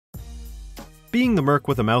Being the Merc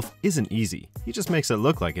with a mouth isn't easy, he just makes it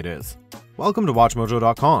look like it is. Welcome to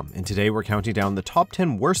WatchMojo.com, and today we're counting down the top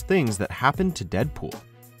 10 worst things that happened to Deadpool.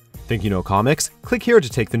 Think you know comics? Click here to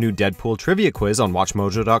take the new Deadpool trivia quiz on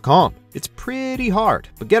WatchMojo.com. It's pretty hard,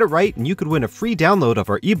 but get it right and you could win a free download of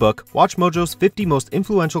our ebook, WatchMojo's 50 Most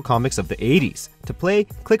Influential Comics of the 80s. To play,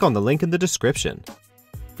 click on the link in the description.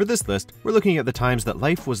 For this list, we're looking at the times that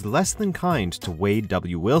life was less than kind to Wade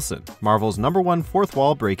W. Wilson, Marvel's #1 fourth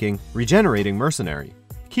wall breaking, regenerating mercenary.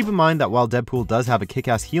 Keep in mind that while Deadpool does have a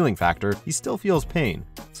kick-ass healing factor, he still feels pain.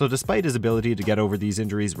 So despite his ability to get over these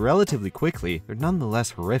injuries relatively quickly, they're nonetheless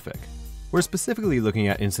horrific. We're specifically looking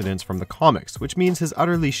at incidents from the comics, which means his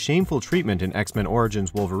utterly shameful treatment in X-Men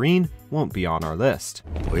Origins Wolverine won't be on our list.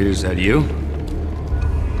 Wait, is that you?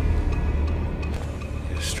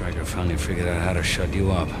 Stryker finally figured out how to shut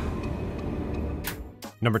you up.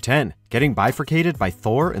 Number 10. Getting bifurcated by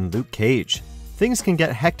Thor and Luke Cage. Things can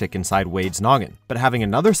get hectic inside Wade's noggin, but having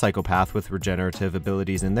another psychopath with regenerative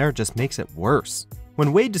abilities in there just makes it worse.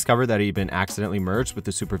 When Wade discovered that he'd been accidentally merged with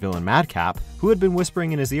the supervillain Madcap, who had been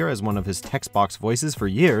whispering in his ear as one of his text box voices for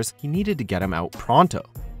years, he needed to get him out pronto.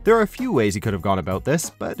 There are a few ways he could have gone about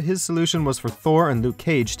this, but his solution was for Thor and Luke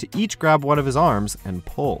Cage to each grab one of his arms and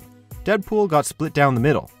pull. Deadpool got split down the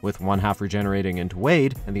middle, with one half regenerating into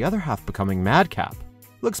Wade and the other half becoming Madcap.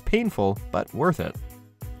 Looks painful, but worth it.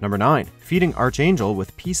 Number 9. Feeding Archangel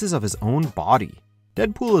with pieces of his own body.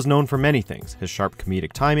 Deadpool is known for many things, his sharp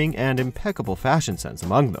comedic timing and impeccable fashion sense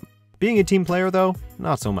among them. Being a team player though,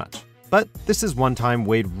 not so much. But this is one time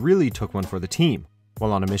Wade really took one for the team.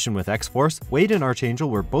 While on a mission with X-Force, Wade and Archangel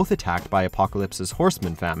were both attacked by Apocalypse's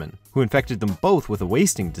horseman famine, who infected them both with a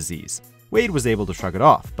wasting disease. Wade was able to shrug it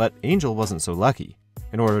off, but Angel wasn't so lucky.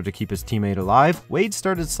 In order to keep his teammate alive, Wade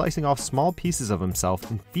started slicing off small pieces of himself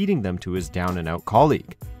and feeding them to his down-and-out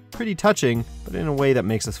colleague. Pretty touching, but in a way that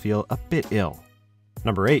makes us feel a bit ill.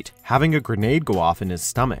 Number 8. Having a grenade go off in his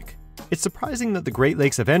stomach. It's surprising that the Great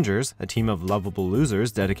Lakes Avengers, a team of lovable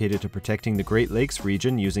losers dedicated to protecting the Great Lakes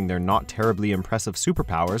region using their not terribly impressive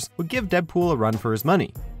superpowers, would give Deadpool a run for his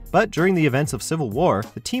money. But during the events of Civil War,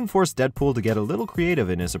 the team forced Deadpool to get a little creative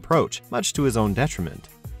in his approach, much to his own detriment.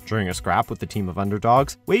 During a scrap with the team of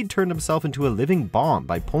underdogs, Wade turned himself into a living bomb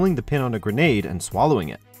by pulling the pin on a grenade and swallowing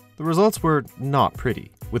it. The results were not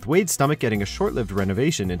pretty, with Wade's stomach getting a short-lived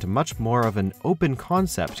renovation into much more of an open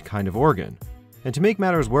concept kind of organ. And to make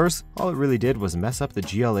matters worse, all it really did was mess up the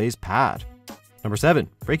GLA's pad. Number 7.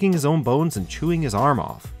 Breaking his own bones and chewing his arm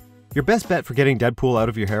off. Your best bet for getting Deadpool out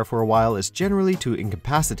of your hair for a while is generally to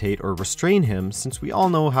incapacitate or restrain him, since we all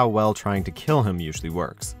know how well trying to kill him usually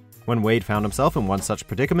works. When Wade found himself in one such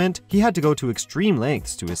predicament, he had to go to extreme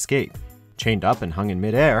lengths to escape. Chained up and hung in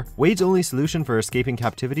midair, Wade's only solution for escaping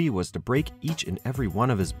captivity was to break each and every one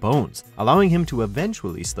of his bones, allowing him to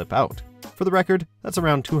eventually slip out. For the record, that's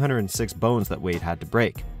around 206 bones that Wade had to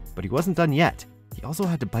break. But he wasn't done yet. He also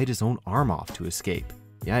had to bite his own arm off to escape.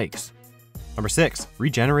 Yikes. Number 6.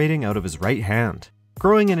 Regenerating out of his right hand.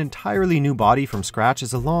 Growing an entirely new body from scratch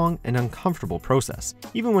is a long and uncomfortable process,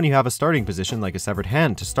 even when you have a starting position like a severed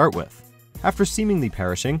hand to start with. After seemingly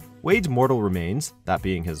perishing, Wade's mortal remains, that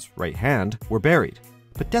being his right hand, were buried.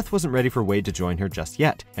 But death wasn't ready for Wade to join her just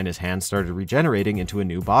yet, and his hand started regenerating into a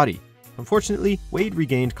new body. Unfortunately, Wade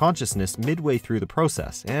regained consciousness midway through the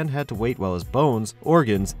process and had to wait while his bones,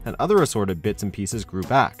 organs, and other assorted bits and pieces grew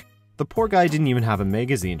back. The poor guy didn't even have a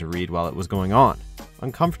magazine to read while it was going on.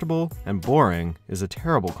 Uncomfortable and boring is a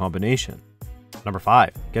terrible combination. Number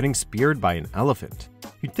 5. Getting speared by an elephant.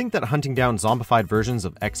 You'd think that hunting down zombified versions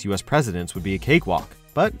of ex-US presidents would be a cakewalk,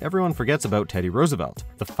 but everyone forgets about Teddy Roosevelt,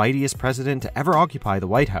 the fightiest president to ever occupy the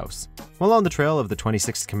White House. While on the trail of the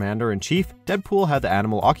 26th Commander-in-Chief, Deadpool had the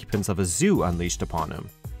animal occupants of a zoo unleashed upon him.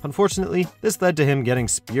 Unfortunately, this led to him getting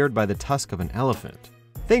speared by the tusk of an elephant.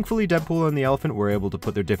 Thankfully, Deadpool and the elephant were able to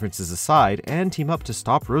put their differences aside and team up to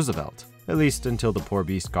stop Roosevelt, at least until the poor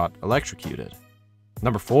beast got electrocuted.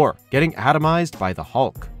 Number 4. Getting atomized by the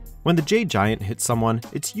Hulk. When the Jade Giant hits someone,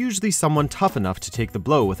 it's usually someone tough enough to take the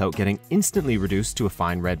blow without getting instantly reduced to a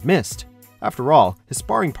fine red mist. After all, his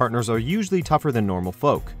sparring partners are usually tougher than normal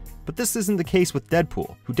folk. But this isn't the case with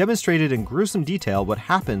Deadpool, who demonstrated in gruesome detail what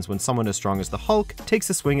happens when someone as strong as the Hulk takes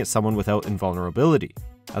a swing at someone without invulnerability.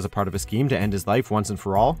 As a part of a scheme to end his life once and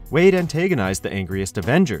for all, Wade antagonized the angriest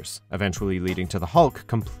Avengers, eventually leading to the Hulk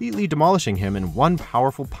completely demolishing him in one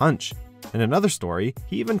powerful punch. In another story,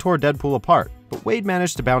 he even tore Deadpool apart, but Wade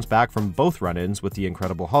managed to bounce back from both run-ins with the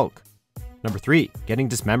Incredible Hulk. Number 3. Getting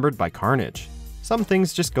dismembered by Carnage. Some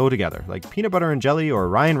things just go together, like peanut butter and jelly or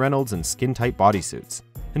Ryan Reynolds in skin-tight bodysuits.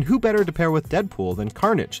 And who better to pair with Deadpool than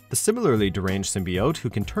Carnage, the similarly deranged symbiote who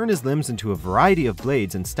can turn his limbs into a variety of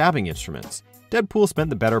blades and stabbing instruments. Deadpool spent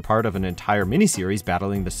the better part of an entire miniseries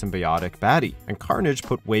battling the symbiotic baddie, and Carnage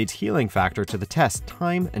put Wade's healing factor to the test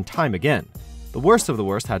time and time again. The worst of the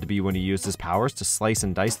worst had to be when he used his powers to slice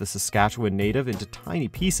and dice the Saskatchewan native into tiny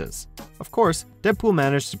pieces. Of course, Deadpool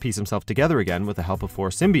managed to piece himself together again with the help of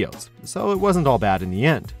 4 symbiotes, so it wasn't all bad in the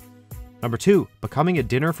end. Number 2. Becoming a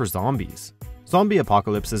dinner for zombies. Zombie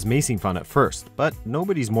apocalypses may seem fun at first, but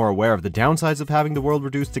nobody's more aware of the downsides of having the world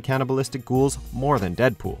reduced to cannibalistic ghouls more than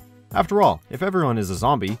Deadpool. After all, if everyone is a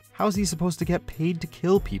zombie, how's he supposed to get paid to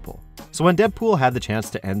kill people? So when Deadpool had the chance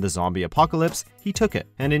to end the zombie apocalypse, he took it,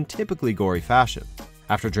 and in typically gory fashion.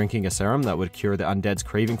 After drinking a serum that would cure the undead's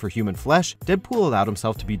craving for human flesh, Deadpool allowed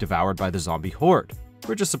himself to be devoured by the zombie horde.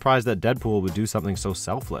 We're just surprised that Deadpool would do something so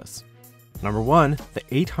selfless. Number 1. The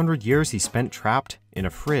 800 years he spent trapped in a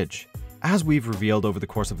fridge. As we've revealed over the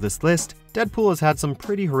course of this list, Deadpool has had some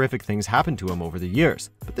pretty horrific things happen to him over the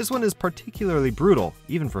years, but this one is particularly brutal,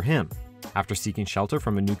 even for him. After seeking shelter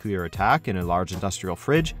from a nuclear attack in a large industrial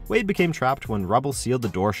fridge, Wade became trapped when rubble sealed the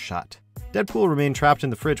door shut. Deadpool remained trapped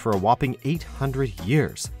in the fridge for a whopping 800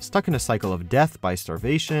 years, stuck in a cycle of death by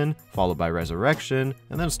starvation, followed by resurrection,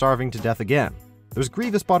 and then starving to death again. There's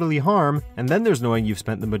grievous bodily harm, and then there's knowing you've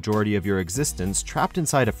spent the majority of your existence trapped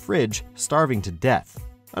inside a fridge, starving to death.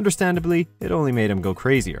 Understandably, it only made him go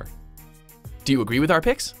crazier. Do you agree with our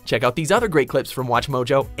picks? Check out these other great clips from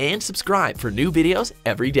WatchMojo and subscribe for new videos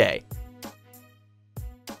every day.